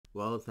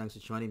Well, thanks for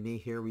joining me.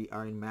 Here we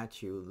are in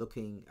Matthew,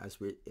 looking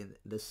as we're in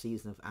this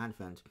season of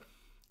Advent.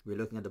 We're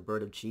looking at the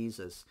birth of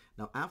Jesus.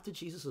 Now, after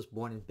Jesus was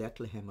born in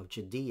Bethlehem of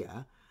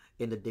Judea,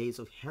 in the days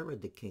of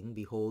Herod the king,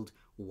 behold,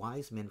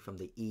 wise men from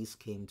the east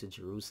came to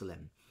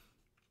Jerusalem.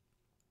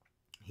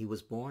 He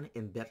was born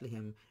in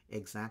Bethlehem,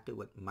 exactly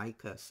what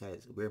Micah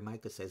says, where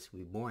Micah says he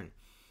was born.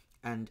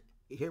 And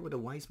here were the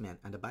wise men,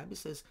 and the Bible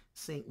says,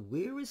 saying,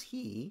 where is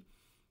he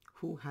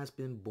who has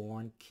been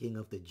born King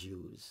of the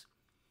Jews?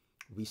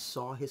 We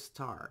saw his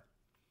star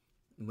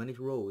when it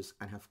rose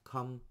and have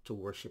come to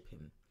worship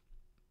him.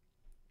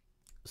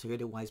 So here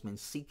the wise men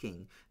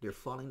seeking, they're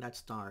following that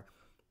star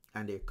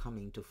and they're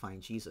coming to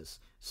find Jesus.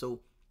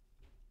 So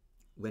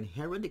when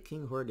Herod the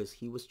king heard this,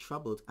 he was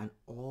troubled, and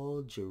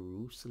all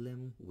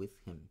Jerusalem with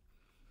him.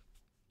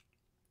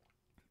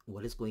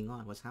 What is going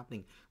on? What's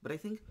happening? But I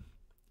think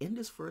in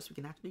this verse we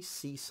can actually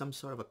see some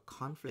sort of a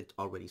conflict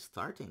already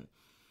starting.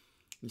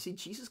 You see,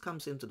 Jesus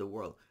comes into the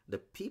world. The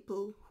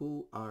people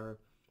who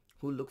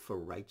look for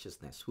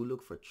righteousness, who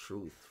look for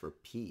truth, for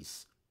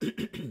peace,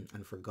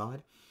 and for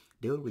God,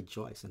 they will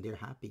rejoice and they're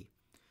happy.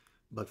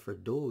 But for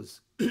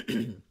those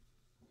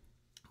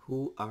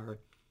who are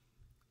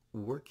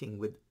working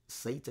with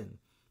Satan,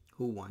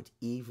 who want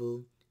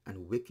evil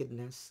and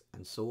wickedness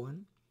and so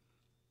on,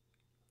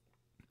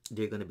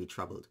 they're going to be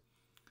troubled.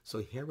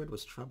 So Herod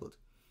was troubled.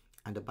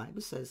 And the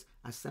Bible says,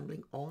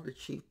 assembling all the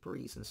chief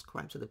priests and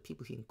scribes of the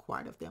people, he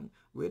inquired of them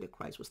where the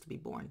Christ was to be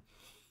born.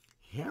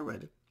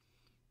 Herod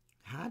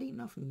had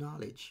enough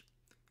knowledge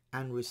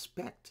and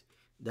respect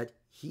that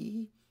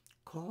he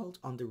called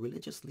on the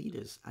religious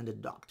leaders and the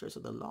doctors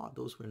of the law,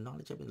 those who were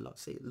knowledgeable in law,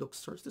 say, look,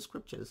 search the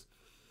scriptures.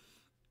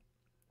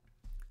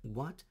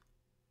 What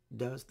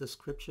does the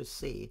scripture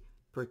say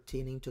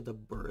pertaining to the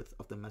birth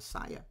of the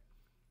Messiah?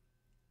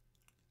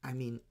 I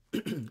mean,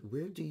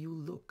 where do you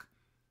look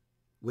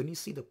when you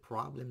see the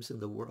problems in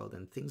the world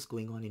and things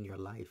going on in your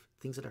life,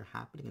 things that are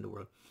happening in the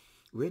world?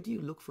 Where do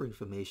you look for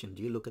information?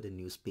 Do you look at the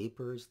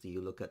newspapers? Do you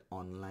look at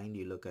online? Do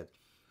you look at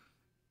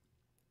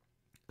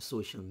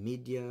social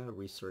media,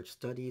 research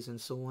studies,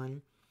 and so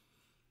on?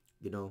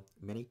 You know,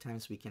 many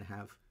times we can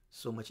have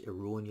so much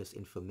erroneous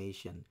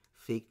information,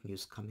 fake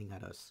news coming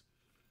at us,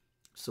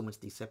 so much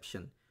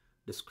deception.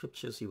 The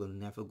scriptures, you will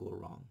never go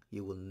wrong.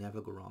 You will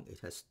never go wrong. It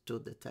has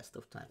stood the test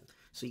of time.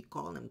 So he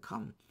called them,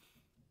 come.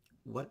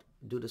 What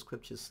do the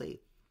scriptures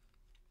say?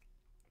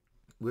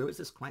 Where is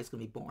this Christ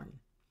going to be born?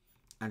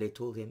 And they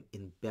told him,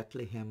 in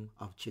Bethlehem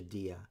of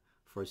Judea,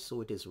 for so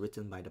it is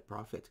written by the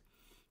prophet.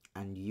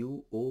 And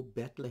you, O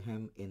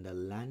Bethlehem, in the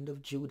land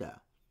of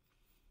Judah,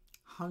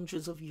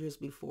 hundreds of years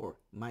before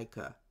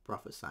Micah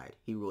prophesied,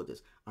 he wrote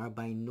this, are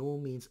by no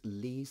means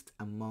least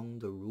among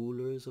the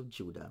rulers of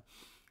Judah,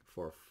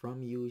 for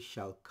from you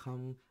shall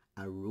come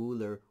a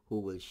ruler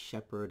who will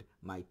shepherd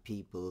my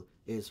people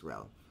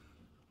Israel.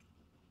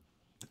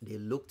 They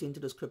looked into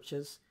the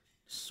scriptures,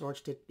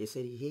 searched it. They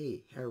said,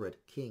 hey, Herod,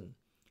 king,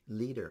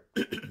 leader,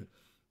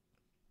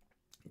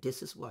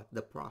 this is what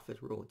the prophet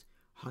wrote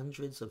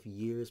hundreds of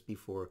years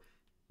before.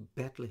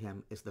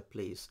 Bethlehem is the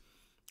place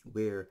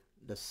where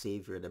the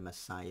Savior, the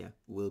Messiah,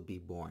 will be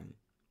born.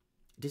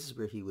 This is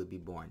where he will be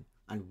born.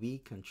 And we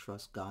can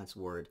trust God's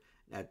word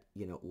that,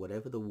 you know,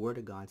 whatever the word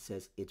of God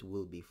says, it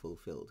will be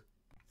fulfilled.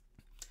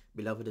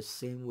 Beloved, the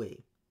same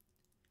way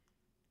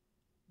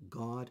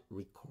God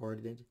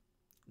recorded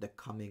the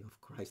coming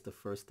of Christ the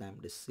first time,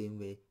 the same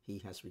way he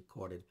has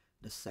recorded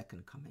the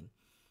second coming.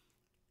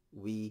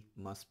 We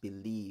must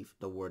believe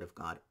the word of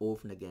God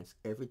over and against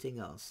everything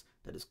else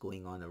that is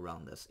going on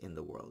around us in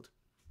the world.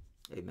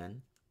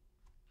 Amen.